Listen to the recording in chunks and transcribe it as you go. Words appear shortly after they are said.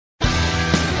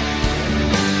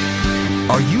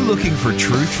Are you looking for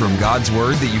truth from God's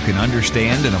Word that you can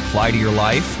understand and apply to your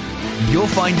life? You'll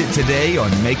find it today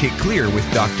on Make It Clear with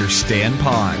Dr. Stan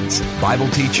Ponz, Bible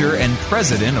teacher and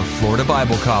president of Florida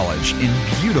Bible College in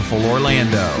beautiful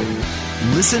Orlando.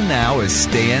 Listen now as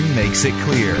Stan makes it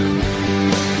clear.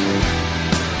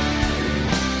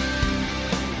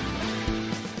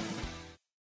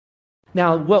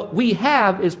 Now, what we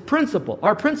have is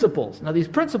our principles. Now, these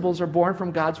principles are born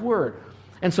from God's Word.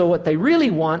 And so what they really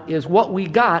want is what we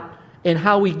got and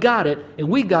how we got it, and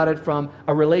we got it from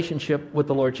a relationship with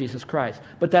the Lord Jesus Christ.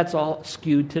 But that's all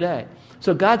skewed today.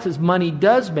 So God says money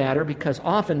does matter because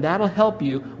often that'll help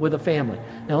you with a family.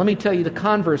 Now, let me tell you the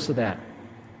converse of that.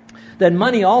 That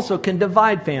money also can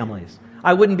divide families.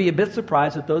 I wouldn't be a bit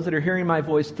surprised if those that are hearing my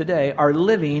voice today are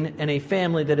living in a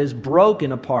family that is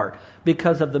broken apart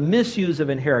because of the misuse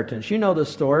of inheritance. You know the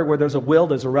story where there's a will,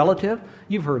 there's a relative.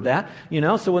 You've heard that.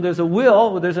 So when there's a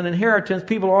will, when there's an inheritance,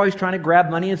 people are always trying to grab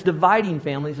money. It's dividing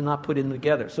families and not putting them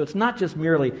together. So it's not just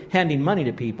merely handing money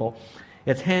to people.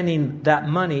 It's handing that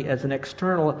money as an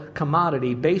external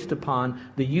commodity based upon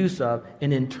the use of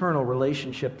an internal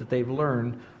relationship that they've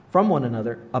learned from one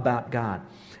another about God.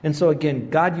 And so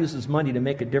again, God uses money to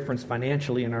make a difference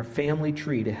financially in our family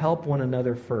tree, to help one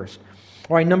another first.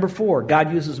 All right, number 4,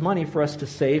 God uses money for us to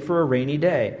save for a rainy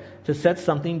day, to set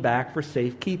something back for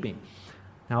safekeeping.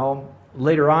 Now,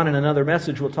 later on in another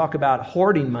message, we'll talk about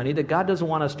hoarding money, that God doesn't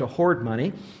want us to hoard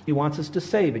money. He wants us to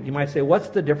save it. You might say, what's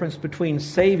the difference between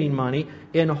saving money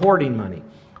and hoarding money?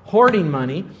 Hoarding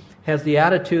money has the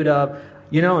attitude of,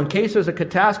 in case there's a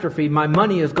catastrophe, my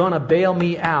money is going to bail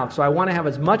me out. So I want to have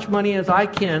as much money as I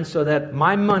can so that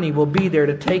my money will be there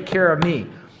to take care of me.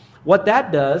 What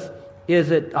that does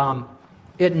is it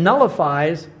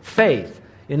nullifies faith.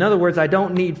 In other words, I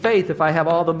don't need faith if I have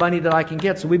all the money that I can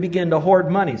get. So we begin to hoard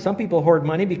money. Some people hoard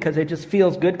money because it just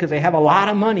feels good because they have a lot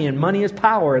of money and money is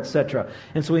power, etc.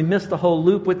 And so we miss the whole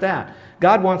loop with that.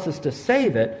 God wants us to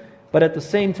save it. But at the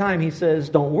same time, He says,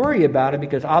 don't worry about it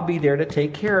because I'll be there to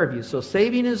take care of you. So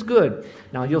saving is good.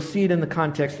 Now, you'll see it in the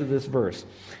context of this verse.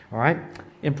 All right?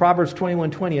 In Proverbs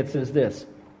 21:20, it says this,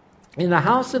 in the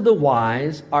house of the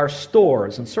wise are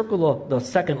stores. And circle the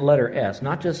second letter S.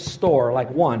 Not just store like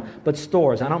one, but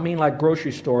stores. I don't mean like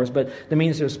grocery stores, but that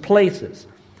means there's places.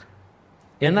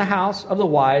 In the house of the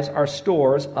wise are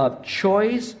stores of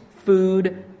choice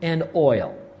food and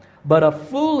oil. But a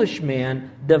foolish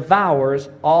man devours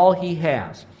all he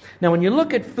has. Now, when you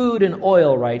look at food and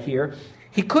oil right here,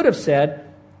 he could have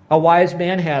said a wise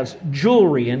man has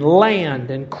jewelry and land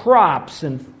and crops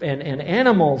and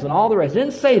animals and all the rest. He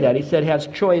didn't say that. He said has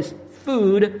choice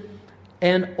food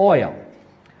and oil.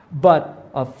 But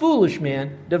a foolish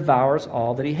man devours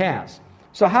all that he has.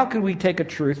 So how could we take a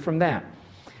truth from that?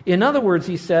 In other words,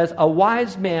 he says a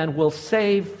wise man will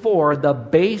save for the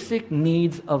basic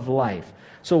needs of life.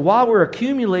 So while we're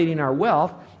accumulating our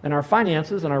wealth and our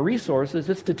finances and our resources,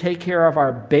 it's to take care of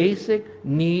our basic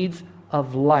needs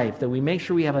of life, that we make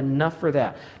sure we have enough for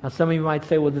that. Now, some of you might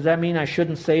say, well, does that mean I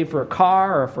shouldn't save for a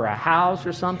car or for a house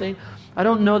or something? I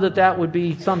don't know that would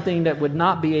be something that would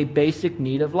not be a basic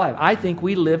need of life. I think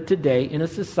we live today in a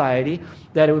society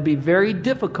that it would be very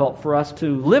difficult for us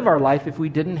to live our life if we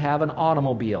didn't have an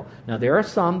automobile. Now, there are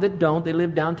some that don't. They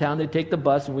live downtown, they take the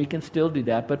bus, and we can still do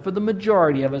that. But for the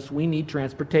majority of us, we need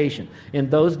transportation. In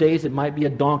those days, it might be a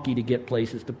donkey to get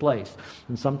places to place.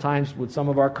 And sometimes with some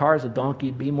of our cars, a donkey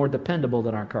would be more dependable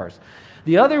than our cars.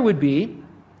 The other would be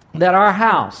that our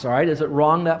house, all right, is it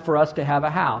wrong that for us to have a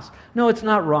house? No, it's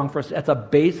not wrong for us. That's a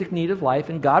basic need of life,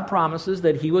 and God promises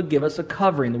that He would give us a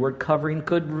covering. The word covering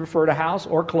could refer to house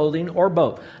or clothing or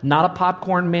both. Not a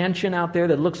popcorn mansion out there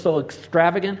that looks so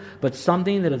extravagant, but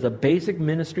something that is a basic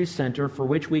ministry center for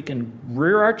which we can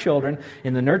rear our children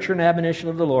in the nurture and admonition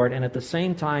of the Lord, and at the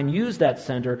same time use that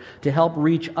center to help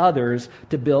reach others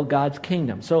to build God's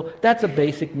kingdom. So that's a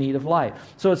basic need of life.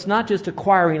 So it's not just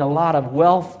acquiring a lot of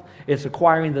wealth. It's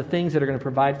acquiring the things that are going to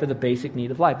provide for the basic need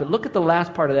of life. But look at the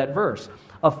last part of that verse.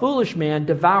 A foolish man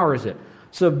devours it.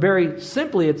 So very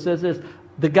simply it says this,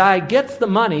 the guy gets the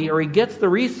money or he gets the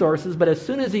resources, but as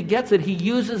soon as he gets it, he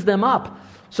uses them up.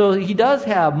 So he does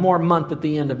have more month at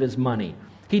the end of his money.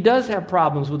 He does have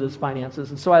problems with his finances.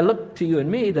 And so I look to you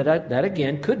and me that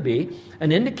again could be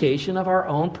an indication of our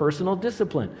own personal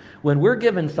discipline. When we're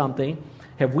given something,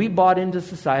 have we bought into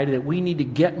society that we need to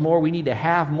get more, we need to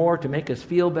have more to make us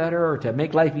feel better or to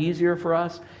make life easier for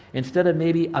us, instead of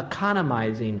maybe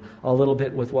economizing a little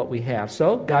bit with what we have?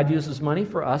 So God uses money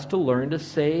for us to learn to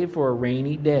save for a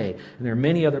rainy day. And there are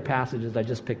many other passages. I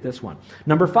just picked this one.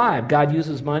 Number 5, God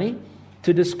uses money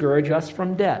to discourage us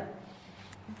from debt.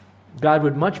 God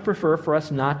would much prefer for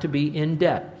us not to be in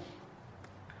debt.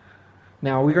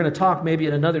 Now, we're going to talk maybe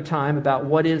at another time about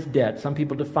what is debt. Some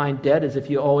people define debt as if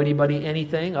you owe anybody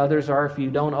anything. Others are if you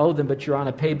don't owe them, but you're on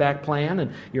a payback plan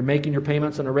and you're making your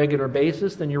payments on a regular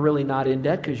basis, then you're really not in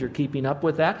debt because you're keeping up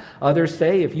with that. Others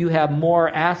say if you have more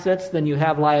assets than you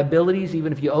have liabilities,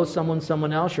 even if you owe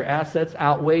someone else, your assets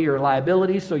outweigh your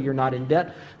liabilities, so you're not in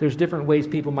debt. There's different ways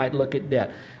people might look at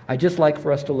debt. I just like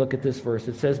for us to look at this verse.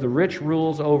 It says, the rich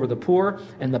rules over the poor,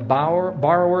 and the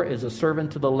borrower is a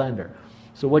servant to the lender.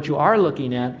 So what you are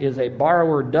looking at is a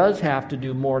borrower does have to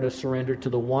do more to surrender to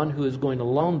the one who is going to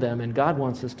loan them, and God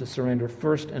wants us to surrender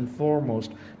first and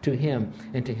foremost to Him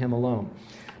and to Him alone.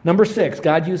 Number 6,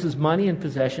 God uses money and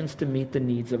possessions to meet the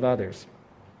needs of others.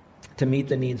 To meet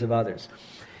the needs of others.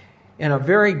 And a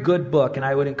very good book, and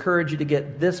I would encourage you to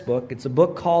get this book. It's a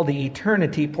book called The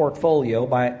Eternity Portfolio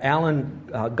by Alan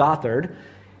Gothard,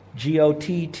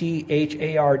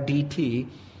 Gotthardt.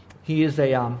 He is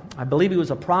I believe he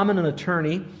was a prominent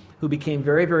attorney who became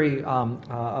very, very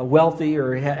wealthy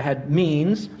or had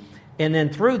means. And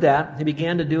then through that, he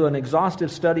began to do an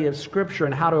exhaustive study of Scripture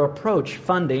and how to approach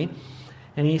funding.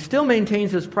 And he still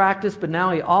maintains his practice, but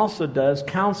now he also does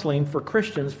counseling for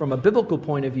Christians from a biblical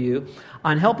point of view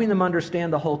on helping them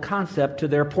understand the whole concept to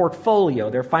their portfolio,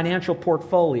 their financial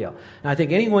portfolio. And I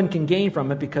think anyone can gain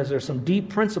from it because there's some deep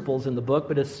principles in the book,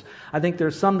 but I think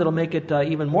there's some that'll make it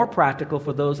even more practical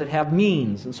for those that have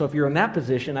means. And so if you're in that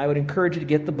position, I would encourage you to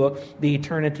get the book, The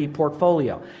Eternity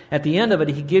Portfolio. At the end of it,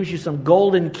 he gives you some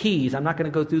golden keys. I'm not going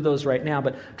to go through those right now,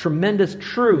 but tremendous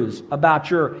truths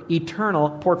about your eternal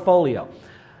portfolio.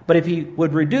 But if he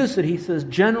would reduce it, he says,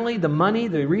 generally the money,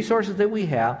 the resources that we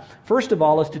have, first of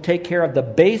all, is to take care of the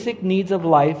basic needs of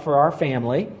life for our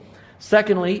family.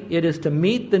 Secondly, it is to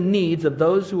meet the needs of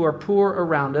those who are poor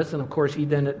around us. And of course, he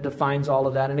then defines all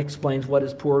of that and explains what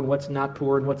is poor and what's not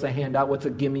poor and what's a handout, what's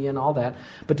a gimme and all that.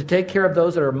 But to take care of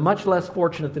those that are much less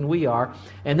fortunate than we are.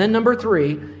 And then number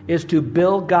 3 is to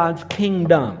build God's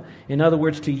kingdom. In other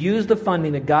words, to use the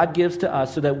funding that God gives to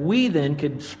us so that we then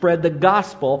could spread the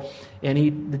gospel, and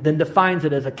he then defines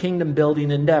it as a kingdom-building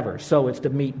endeavor. So it's to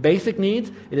meet basic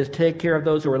needs, it is to take care of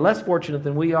those who are less fortunate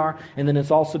than we are, and then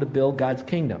it's also to build God's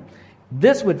kingdom.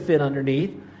 This would fit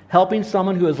underneath helping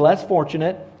someone who is less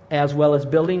fortunate as well as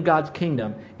building God's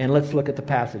kingdom. And let's look at the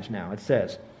passage now. It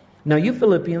says, now you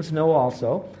Philippians know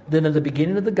also that in the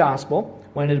beginning of the gospel,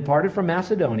 when I departed from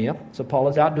Macedonia, so Paul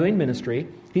is out doing ministry,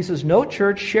 he says, no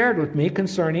church shared with me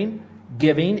concerning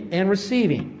giving and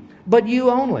receiving, but you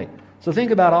only. So think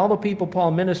about all the people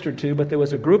Paul ministered to, but there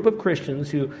was a group of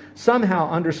Christians who somehow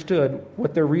understood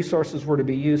what their resources were to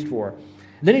be used for.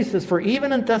 Then he says, for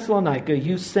even in Thessalonica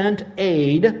you sent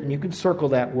aid, and you can circle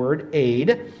that word,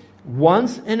 aid,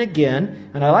 once and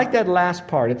again. And I like that last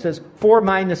part. It says, for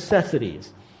my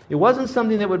necessities. It wasn't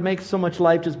something that would make so much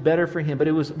life just better for him, but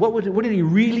it was, what did he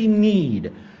really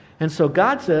need? And so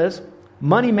God says,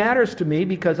 money matters to me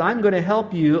because I'm going to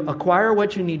help you acquire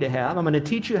what you need to have. I'm going to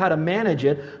teach you how to manage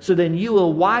it so then you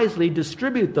will wisely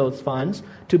distribute those funds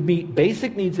to meet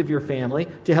basic needs of your family,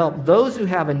 to help those who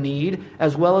have a need,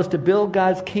 as well as to build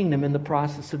God's kingdom in the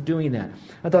process of doing that.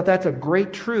 I thought that's a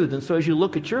great truth. And so as you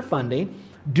look at your funding,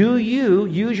 do you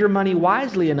use your money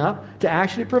wisely enough to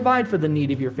actually provide for the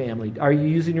need of your family? Are you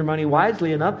using your money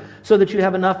wisely enough so that you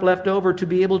have enough left over to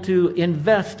be able to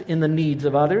invest in the needs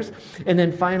of others? And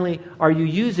then finally, are you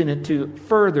using it to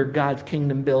further God's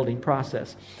kingdom building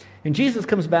process? And Jesus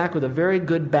comes back with a very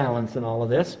good balance in all of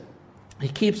this. He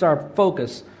keeps our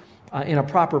focus in a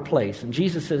proper place. And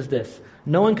Jesus says this,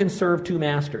 no one can serve 2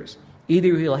 masters.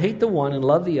 Either he'll hate the one and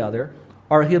love the other,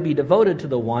 or he'll be devoted to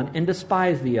the one and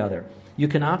despise the other. You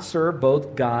cannot serve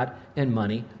both God and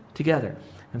money together.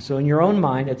 And so in your own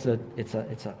mind, it's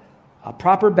a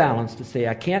proper balance to say,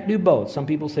 I can't do both. Some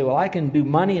people say, well, I can do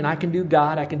money and I can do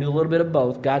God. I can do a little bit of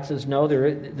both. God says, no,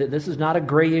 this is not a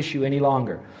gray issue any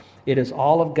longer. It is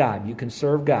all of God. You can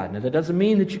serve God. Now, that doesn't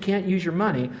mean that you can't use your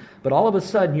money, but all of a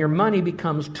sudden, your money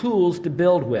becomes tools to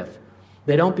build with.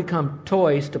 They don't become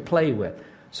toys to play with.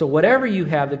 So whatever you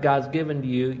have that God's given to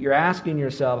you, you're asking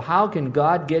yourself, how can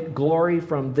God get glory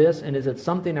from this? And is it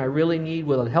something I really need?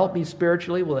 Will it help me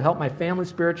spiritually? Will it help my family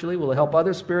spiritually? Will it help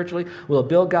others spiritually? Will it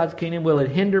build God's kingdom? Will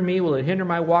it hinder me? Will it hinder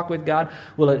my walk with God?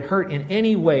 Will it hurt in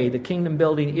any way the kingdom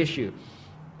building issue?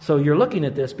 So you're looking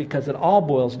at this because it all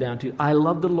boils down to, I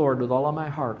love the Lord with all of my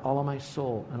heart, all of my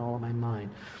soul, and all of my mind.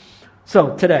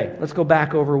 So today, let's go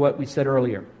back over what we said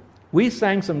earlier. We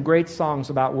sang some great songs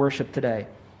about worship today.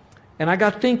 And I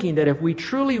got thinking that if we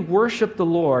truly worship the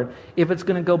Lord, if it's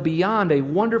going to go beyond a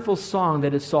wonderful song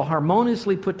that is so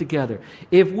harmoniously put together,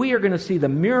 if we are going to see the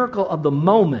miracle of the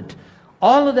moment,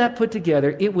 all of that put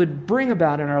together, it would bring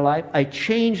about in our life a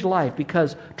changed life,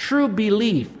 because true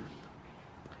belief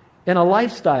in a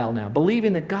lifestyle now,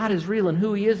 believing that God is real and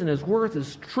who He is and His worth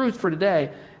is truth for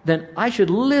today, then I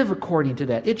should live according to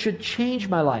that. It should change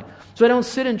my life. So I don't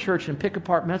sit in church and pick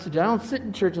apart messages. I don't sit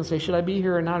in church and say, should I be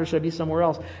here or not, or should I be somewhere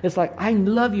else? It's like, I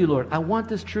love you, Lord. I want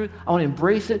this truth. I want to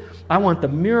embrace it. I want the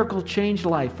miracle changed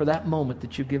life for that moment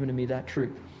that you've given to me, that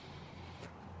truth.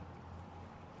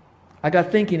 I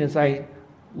got thinking as I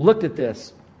looked at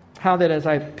this, how that as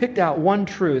I picked out one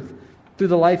truth through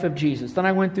the life of Jesus, then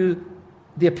I went through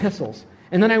the epistles,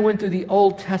 and then I went through the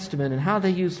Old Testament and how they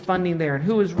used funding there and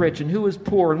who was rich and who was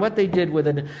poor and what they did with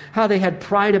it and how they had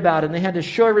pride about it and they had to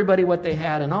show everybody what they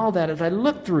had and all that. As I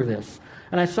looked through this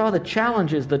and I saw the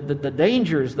challenges, the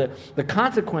dangers, the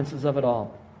consequences of it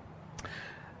all,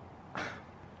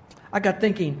 I got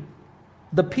thinking,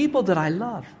 the people that I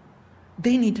love,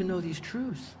 they need to know these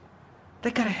truths.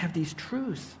 They got to have these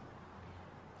truths.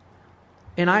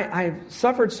 And I've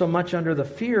suffered so much under the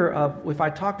fear of, if I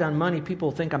talk on money,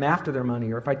 people think I'm after their money.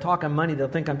 Or if I talk on money, they'll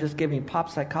think I'm just giving pop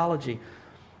psychology.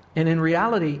 And in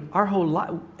reality, our whole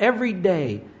life, every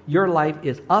day, your life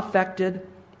is affected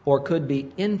or could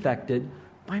be infected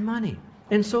by money.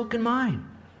 And so can mine.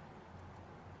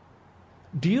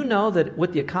 Do you know that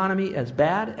with the economy as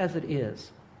bad as it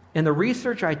is, and the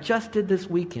research I just did this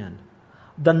weekend,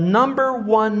 the number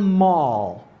one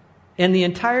mall in the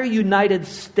entire United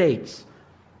States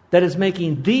that is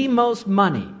making the most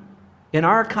money in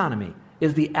our economy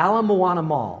is the Ala Moana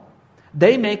Mall.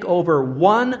 They make over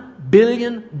 $1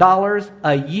 billion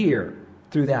a year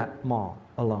through that mall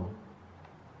alone.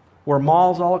 Where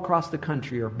malls all across the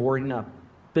country are boarding up,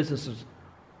 businesses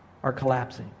are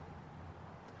collapsing.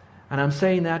 And I'm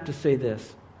saying that to say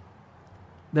this,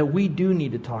 that we do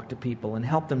need to talk to people and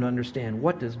help them to understand,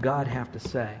 what does God have to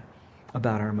say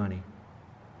about our money?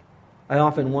 I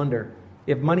often wonder,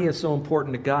 if money is so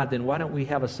important to God, then why don't we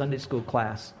have a Sunday school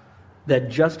class that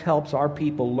just helps our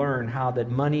people learn how that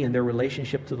money and their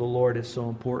relationship to the Lord is so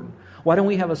important? Why don't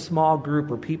we have a small group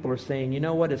where people are saying, you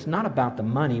know what, it's not about the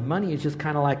money. Money is just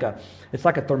kind of like it's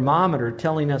like a thermometer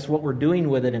telling us what we're doing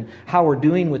with it and how we're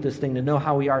doing with this thing to know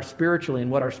how we are spiritually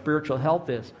and what our spiritual health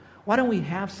is. Why don't we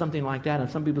have something like that? And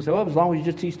some people say, well, as long as you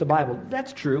just teach the Bible.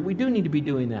 That's true. We do need to be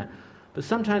doing that. But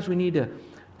sometimes we need to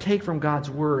take from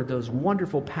God's Word those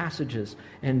wonderful passages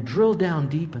and drill down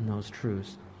deep in those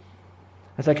truths.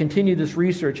 As I continued this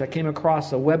research, I came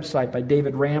across a website by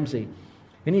David Ramsey.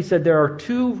 And he said there are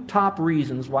two top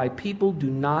reasons why people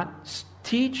do not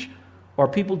teach or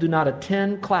people do not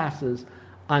attend classes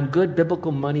on good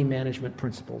biblical money management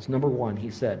principles. Number one, he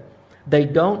said, they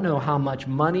don't know how much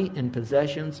money and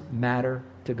possessions matter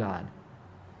to God.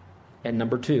 And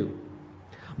number two,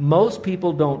 most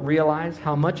people don't realize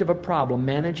how much of a problem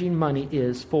managing money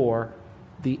is for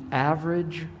the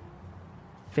average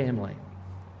family.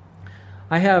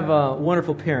 I have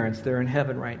wonderful parents. They're in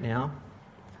heaven right now.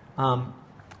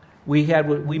 We had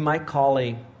what we might call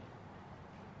we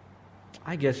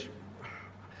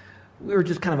were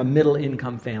just kind of a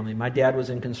middle-income family. My dad was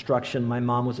in construction. My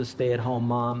mom was a stay-at-home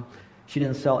mom. She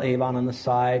didn't sell Avon on the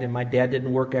side, and my dad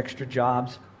didn't work extra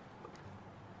jobs.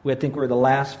 I think we're the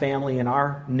last family in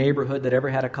our neighborhood that ever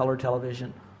had a color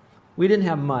television. We didn't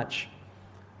have much.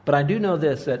 But I do know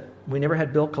this, that we never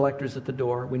had bill collectors at the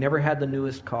door. We never had the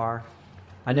newest car.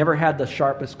 I never had the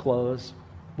sharpest clothes.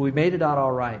 But we made it out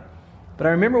all right. But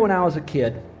I remember when I was a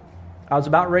kid, I was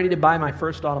about ready to buy my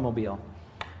first automobile.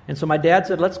 And so my dad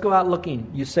said, let's go out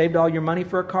looking. You saved all your money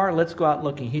for a car? Let's go out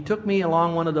looking. He took me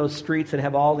along one of those streets that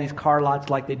have all these car lots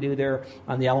like they do there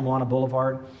on the Ala Moana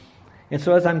Boulevard. And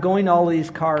so as I'm going to all of these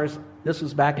cars, this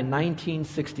was back in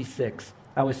 1966.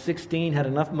 I was 16, had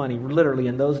enough money, literally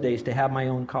in those days, to have my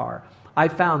own car. I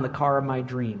found the car of my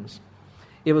dreams.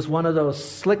 It was one of those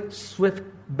slick,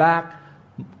 swift-back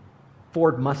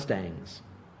Ford Mustangs.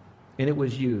 And it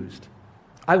was used.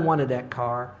 I wanted that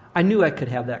car. I knew I could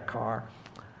have that car.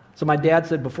 So my dad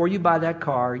said, before you buy that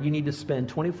car, you need to spend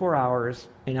 24 hours,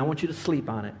 and I want you to sleep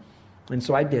on it. And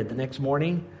so I did. The next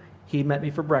morning, he met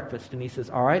me for breakfast, and he says,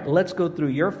 all right, let's go through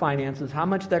your finances, how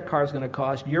much that car is going to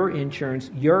cost, your insurance,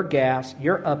 your gas,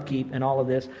 your upkeep, and all of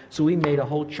this. So we made a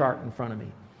whole chart in front of me.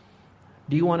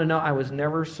 Do you want to know, I was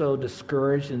never so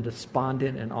discouraged and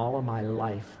despondent in all of my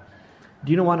life.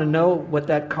 Do you want to know what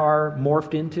that car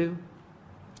morphed into?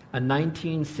 A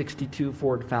 1962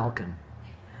 Ford Falcon.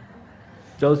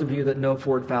 Those of you that know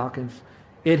Ford Falcons,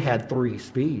 it had 3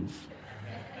 speeds.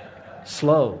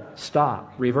 Slow,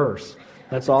 stop, reverse.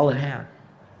 That's all it had.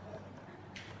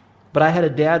 But I had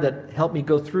a dad that helped me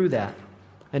go through that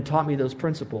and taught me those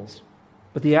principles.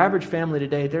 But the average family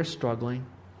today, they're struggling.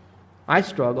 I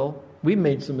struggle. We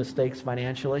made some mistakes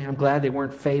financially. I'm glad they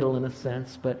weren't fatal in a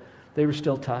sense, but they were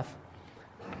still tough.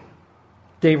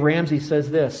 Dave Ramsey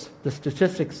says this: the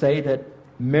statistics say that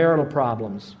marital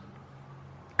problems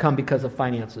come because of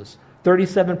finances.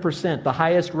 37%, the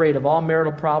highest rate of all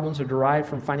marital problems, are derived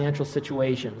from financial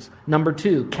situations. Number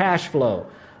 2, cash flow.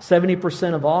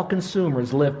 70% of all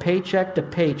consumers live paycheck to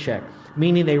paycheck,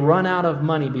 meaning they run out of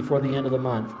money before the end of the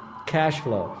month. Cash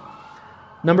flow.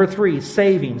 Number 3,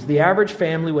 savings. The average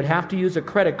family would have to use a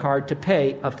credit card to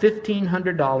pay a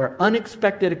 $1,500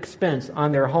 unexpected expense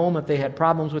on their home if they had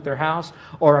problems with their house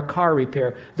or a car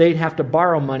repair. They'd have to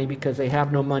borrow money because they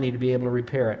have no money to be able to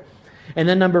repair it. And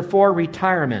then number 4,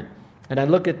 retirement. And I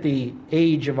look at the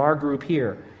age of our group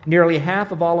here. Nearly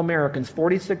half of all Americans,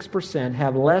 46%,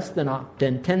 have less than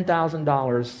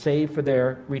 $10,000 saved for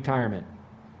their retirement.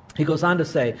 He goes on to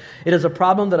say, it is a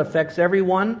problem that affects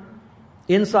everyone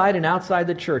inside and outside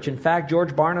the church. In fact,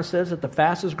 George Barna says that the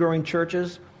fastest growing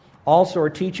churches also are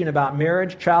teaching about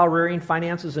marriage, child rearing,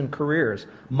 finances, and careers.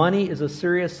 Money is a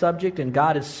serious subject, and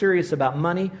God is serious about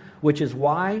money, which is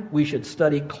why we should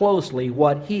study closely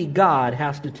what He, God,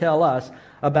 has to tell us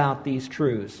about these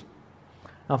truths.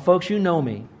 Now, folks, you know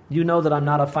me. You know that I'm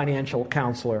not a financial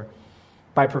counselor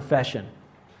by profession.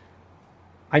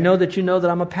 I know that you know that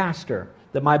I'm a pastor,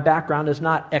 that my background is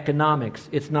not economics,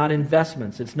 it's not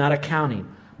investments, it's not accounting.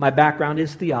 My background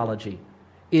is theology.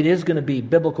 It is going to be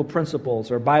biblical principles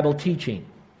or Bible teaching.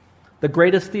 The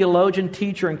greatest theologian,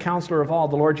 teacher, and counselor of all,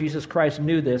 the Lord Jesus Christ,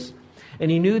 knew this, and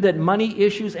He knew that money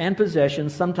issues and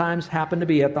possessions sometimes happen to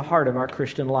be at the heart of our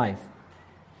Christian life.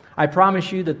 I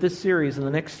promise you that this series in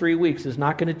the next 3 weeks is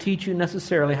not going to teach you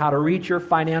necessarily how to reach your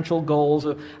financial goals,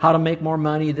 or how to make more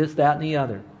money, this, that, and the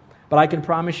other. But I can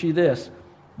promise you this,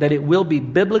 that it will be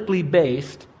biblically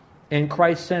based and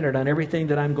Christ-centered on everything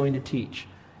that I'm going to teach.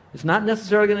 It's not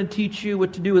necessarily going to teach you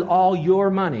what to do with all your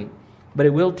money, but it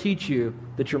will teach you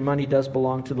that your money does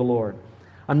belong to the Lord.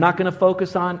 I'm not going to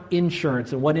focus on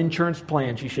insurance and what insurance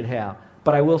plans you should have,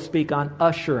 but I will speak on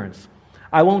assurance.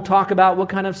 I won't talk about what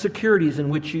kind of securities in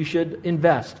which you should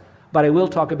invest, but I will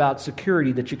talk about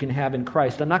security that you can have in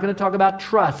Christ. I'm not going to talk about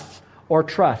trusts or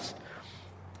trust.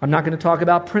 I'm not going to talk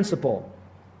about principle,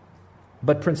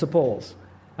 but principles.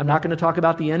 I'm not going to talk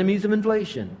about the enemies of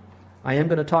inflation. I am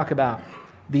going to talk about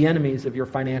the enemies of your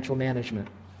financial management.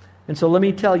 And so let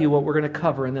me tell you what we're going to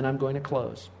cover, and then I'm going to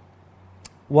close.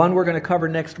 One, we're going to cover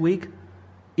next week,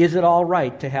 is it all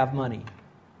right to have money?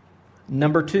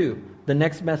 Number 2, the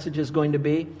next message is going to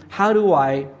be, how do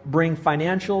I bring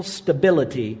financial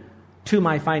stability to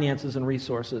my finances and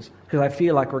resources? Because I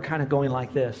feel like we're kind of going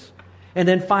like this. And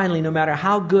then finally, no matter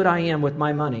how good I am with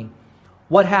my money,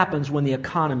 what happens when the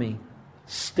economy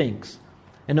stinks?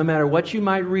 And no matter what you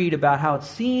might read about how it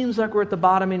seems like we're at the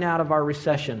bottoming out of our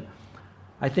recession,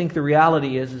 I think the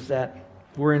reality is that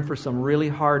we're in for some really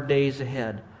hard days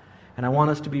ahead. And I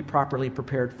want us to be properly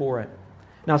prepared for it.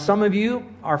 Now, some of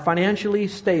you are financially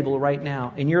stable right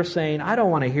now, and you're saying, I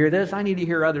don't want to hear this. I need to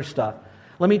hear other stuff.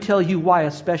 Let me tell you why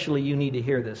especially you need to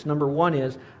hear this. Number 1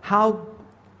 is, how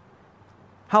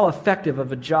effective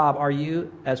of a job are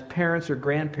you as parents or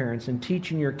grandparents in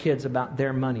teaching your kids about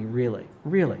their money, really?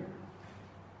 Really.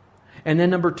 And then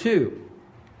number 2,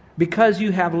 because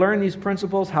you have learned these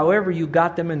principles, however you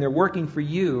got them and they're working for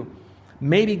you,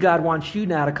 maybe God wants you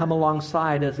now to come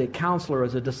alongside as a counselor,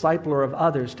 as a discipler of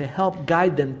others, to help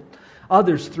guide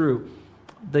others through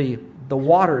the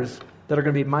waters that are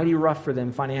going to be mighty rough for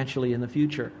them financially in the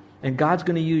future. And God's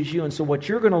going to use you. And so what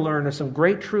you're going to learn are some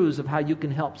great truths of how you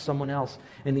can help someone else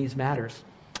in these matters.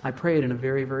 I pray it in a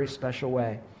very, very special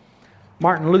way.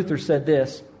 Martin Luther said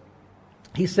this.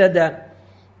 He said that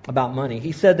about money.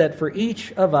 He said that for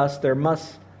each of us there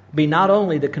must be not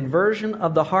only the conversion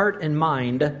of the heart and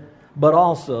mind, but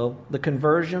also the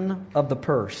conversion of the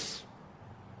purse.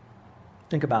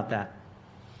 Think about that.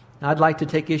 Now, I'd like to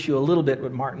take issue a little bit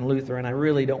with Martin Luther, and I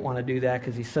really don't want to do that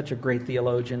because he's such a great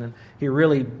theologian, and he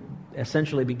really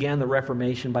essentially began the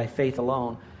Reformation by faith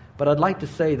alone. But I'd like to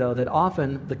say, though, that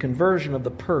often the conversion of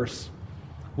the purse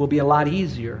will be a lot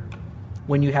easier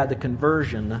when you have the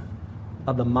conversion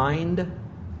of the mind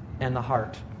and the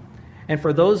heart. And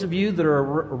for those of you that are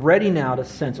ready now to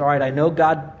sense, all right, I know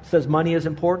God says money is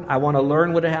important. I want to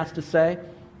learn what it has to say.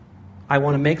 I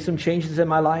want to make some changes in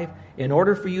my life. In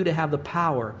order for you to have the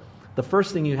power, the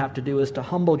first thing you have to do is to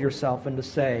humble yourself and to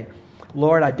say,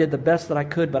 Lord, I did the best that I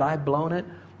could, but I've blown it.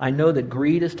 I know that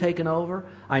greed has taken over.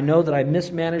 I know that I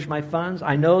mismanaged my funds.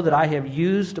 I know that I have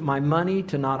used my money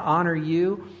to not honor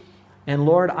you. And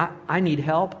Lord, I need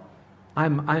help.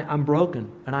 I'm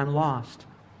broken and I'm lost.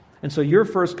 And so your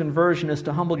first conversion is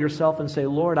to humble yourself and say,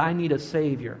 Lord, I need a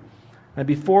Savior. And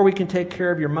before we can take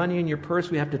care of your money and your purse,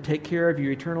 we have to take care of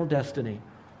your eternal destiny.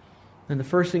 then the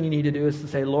first thing you need to do is to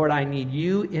say, Lord, I need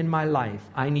you in my life.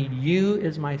 I need you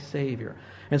as my Savior.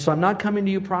 And so I'm not coming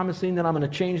to you promising that I'm going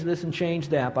to change this and change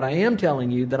that, but I am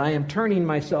telling you that I am turning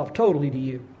myself totally to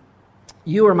you.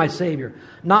 You are my Savior,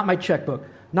 not my checkbook,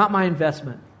 not my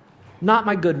investment, not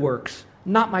my good works,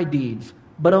 not my deeds,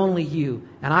 but only you.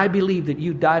 And I believe that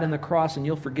you died on the cross and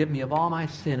you'll forgive me of all my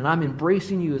sin. And I'm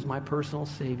embracing you as my personal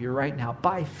Savior right now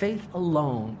by faith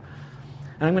alone.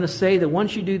 And I'm going to say that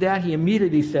once you do that, he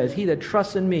immediately says, he that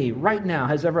trusts in me right now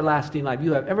has everlasting life.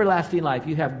 You have everlasting life.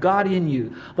 You have God in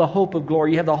you, the hope of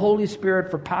glory. You have the Holy Spirit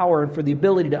for power and for the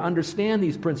ability to understand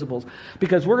these principles.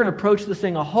 Because we're going to approach this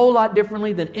thing a whole lot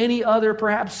differently than any other,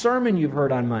 perhaps, sermon you've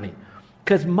heard on money.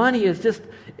 Because money is just,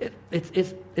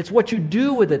 it's what you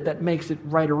do with it that makes it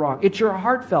right or wrong. It's your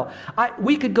heartfelt.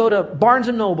 We could go to Barnes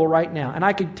 & Noble right now, and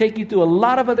I could take you through a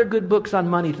lot of other good books on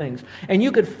money things. And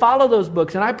you could follow those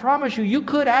books, and I promise you, you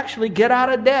could actually get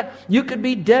out of debt. You could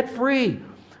be debt-free.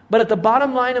 But at the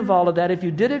bottom line of all of that, if you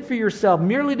did it for yourself,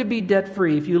 merely to be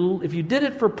debt-free, if you did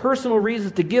it for personal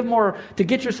reasons, to give more, to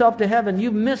get yourself to heaven,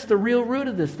 you've missed the real root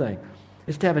of this thing.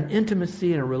 Is to have an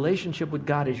intimacy and a relationship with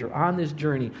God as you're on this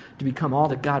journey to become all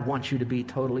that God wants you to be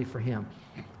totally for Him.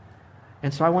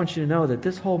 And so I want you to know that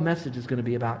this whole message is going to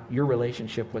be about your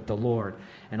relationship with the Lord.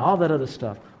 And all that other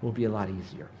stuff will be a lot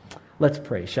easier. Let's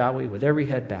pray, shall we? With every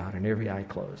head bowed and every eye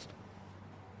closed.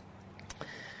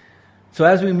 So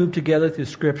as we move together through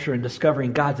Scripture and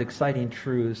discovering God's exciting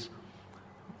truths,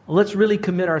 let's really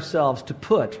commit ourselves to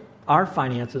put our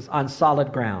finances on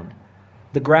solid ground.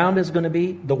 The ground is going to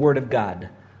be the Word of God.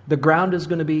 The ground is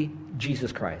going to be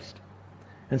Jesus Christ.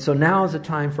 And so now is the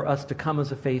time for us to come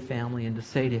as a faith family and to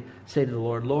say to the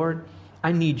Lord, Lord,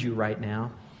 I need you right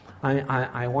now.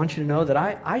 I want you to know that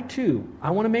I too,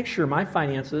 I want to make sure my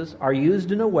finances are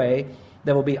used in a way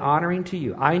that will be honoring to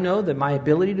you. I know that my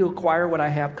ability to acquire what I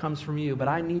have comes from you, but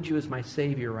I need you as my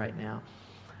Savior right now.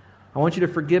 I want you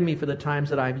to forgive me for the times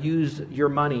that I've used your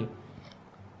money,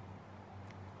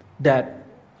 that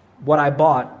what I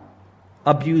bought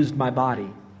abused my body.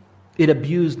 It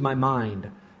abused my mind.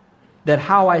 That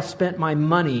how I spent my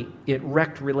money, it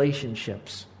wrecked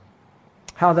relationships.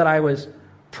 How that I was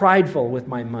prideful with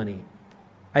my money.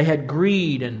 I had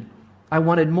greed and I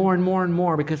wanted more and more and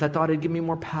more because I thought it'd give me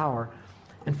more power.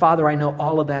 And Father, I know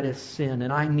all of that is sin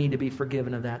and I need to be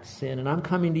forgiven of that sin. And I'm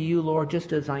coming to you, Lord,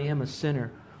 just as I am a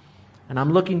sinner. And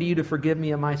I'm looking to you to forgive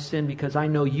me of my sin because I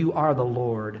know you are the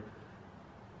Lord.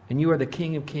 And you are the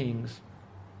King of Kings.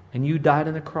 And you died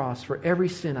on the cross for every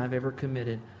sin I've ever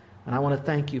committed. And I want to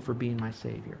thank you for being my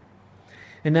Savior.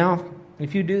 And now,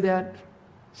 if you do that,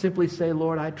 simply say,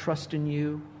 Lord, I trust in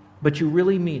you. But you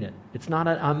really mean it. It's not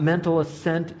a mental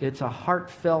assent. It's a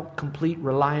heartfelt, complete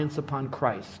reliance upon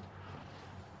Christ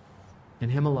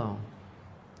and Him alone.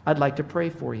 I'd like to pray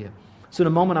for you. So in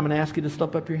a moment, I'm going to ask you to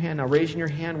slip up your hand. Now, raising your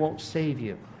hand won't save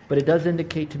you. But it does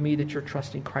indicate to me that you're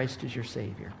trusting Christ as your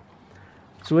Savior.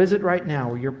 So is it right now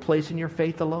where you're placing your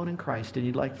faith alone in Christ and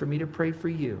you'd like for me to pray for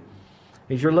you?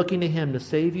 As you're looking to Him to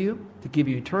save you, to give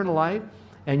you eternal life,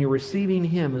 and you're receiving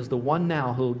Him as the one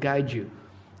now who will guide you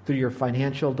through your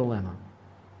financial dilemma.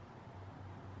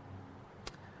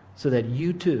 So that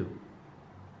you too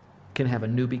can have a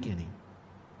new beginning.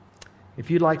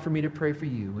 If you'd like for me to pray for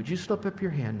you, would you slip up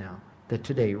your hand now? That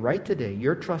today, right today,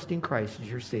 you're trusting Christ as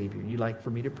your Savior. You'd like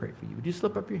for me to pray for you. Would you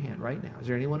slip up your hand right now? Is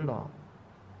there anyone at all?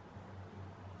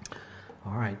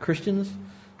 All right, Christians,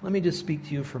 let me just speak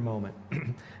to you for a moment.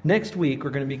 Next week, we're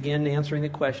going to begin answering the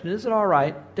question, is it all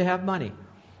right to have money?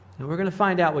 And we're going to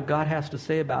find out what God has to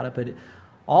say about it, but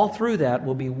all through that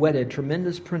will be wedded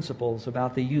tremendous principles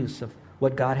about the use of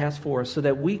what God has for us so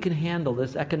that we can handle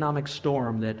this economic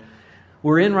storm that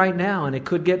we're in right now, and it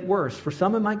could get worse. For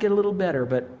some, it might get a little better,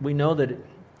 but we know that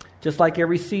just like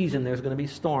every season, there's going to be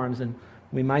storms, and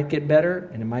we might get better,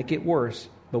 and it might get worse.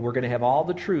 But we're going to have all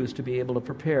the truths to be able to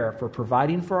prepare for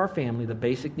providing for our family the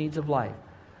basic needs of life,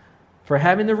 for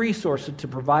having the resources to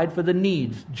provide for the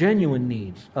needs, genuine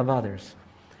needs of others.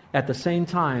 At the same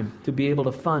time, to be able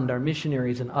to fund our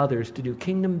missionaries and others to do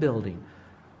kingdom building.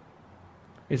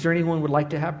 Is there anyone who would like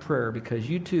to have prayer because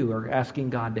you too are asking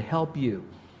God to help you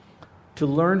to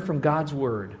learn from God's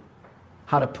Word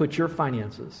how to put your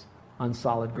finances on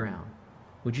solid ground?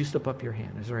 Would you slip up your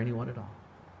hand? Is there anyone at all?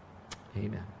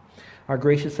 Amen. Our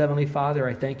gracious Heavenly Father,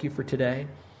 I thank you for today.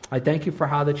 I thank you for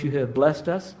how that you have blessed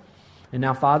us. And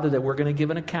now, Father, that we're going to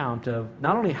give an account of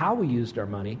not only how we used our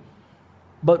money,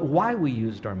 but why we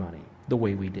used our money the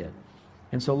way we did.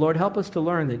 And so, Lord, help us to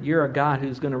learn that you're a God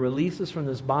who's going to release us from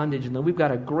this bondage and that we've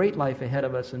got a great life ahead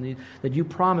of us and that you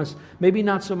promise maybe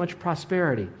not so much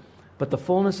prosperity, but the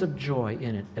fullness of joy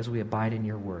in it as we abide in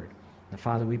your word. And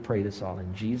Father, we pray this all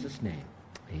in Jesus' name.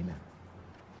 Amen.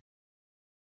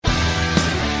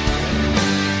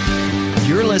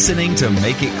 You're listening to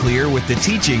Make It Clear with the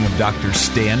teaching of Dr.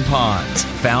 Stan Ponz,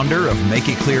 founder of Make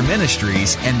It Clear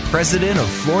Ministries and president of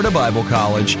Florida Bible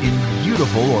College in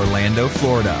beautiful Orlando,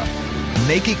 Florida.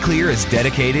 Make It Clear is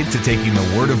dedicated to taking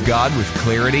the Word of God with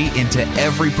clarity into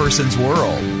every person's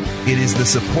world. It is the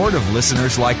support of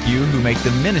listeners like you who make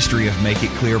the ministry of Make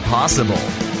It Clear possible.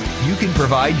 You can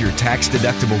provide your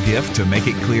tax-deductible gift to Make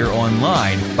It Clear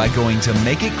online by going to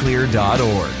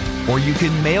makeitclear.org. Or you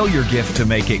can mail your gift to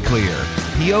Make It Clear,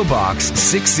 P.O. Box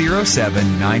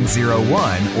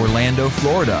 607901, Orlando,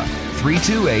 Florida,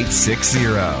 32860.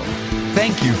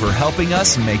 Thank you for helping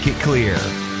us make it clear.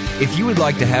 If you would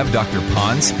like to have Dr.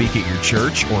 Ponz speak at your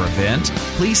church or event,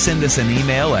 please send us an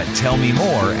email at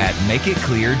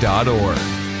tellmemore@makeitclear.org.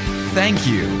 Thank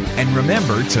you, and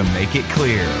remember to make it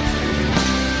clear.